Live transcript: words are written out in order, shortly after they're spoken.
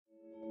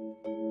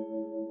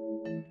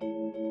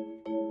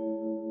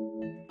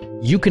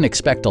You can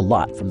expect a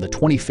lot from the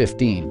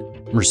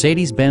 2015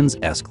 Mercedes-Benz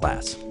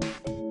S-Class.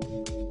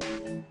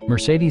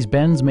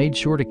 Mercedes-Benz made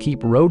sure to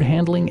keep road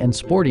handling and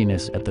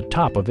sportiness at the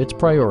top of its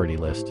priority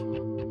list.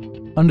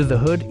 Under the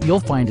hood, you'll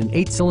find an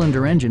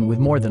 8-cylinder engine with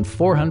more than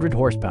 400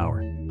 horsepower,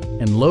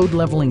 and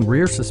load-leveling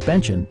rear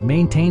suspension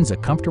maintains a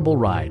comfortable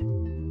ride.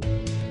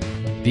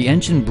 The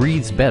engine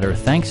breathes better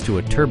thanks to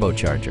a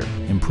turbocharger,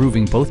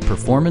 improving both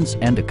performance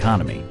and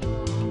economy.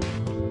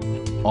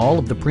 All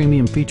of the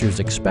premium features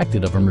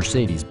expected of a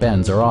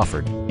Mercedes-Benz are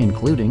offered,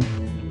 including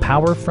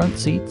power front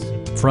seats,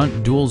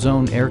 front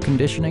dual-zone air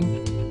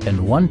conditioning,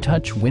 and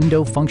one-touch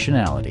window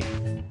functionality.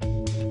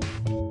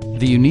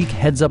 The unique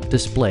heads-up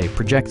display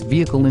projects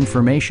vehicle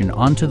information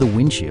onto the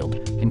windshield,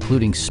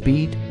 including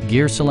speed,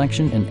 gear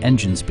selection, and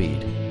engine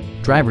speed.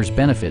 Drivers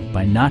benefit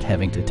by not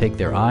having to take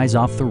their eyes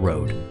off the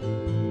road.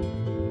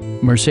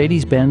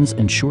 Mercedes-Benz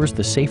ensures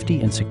the safety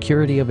and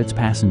security of its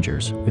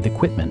passengers with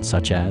equipment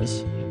such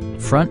as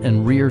front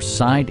and rear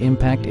side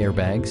impact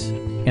airbags,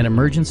 an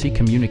emergency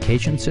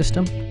communication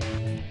system,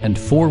 and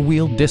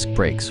 4-wheel disc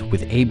brakes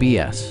with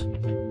ABS.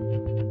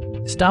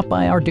 Stop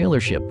by our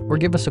dealership or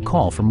give us a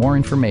call for more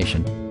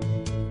information.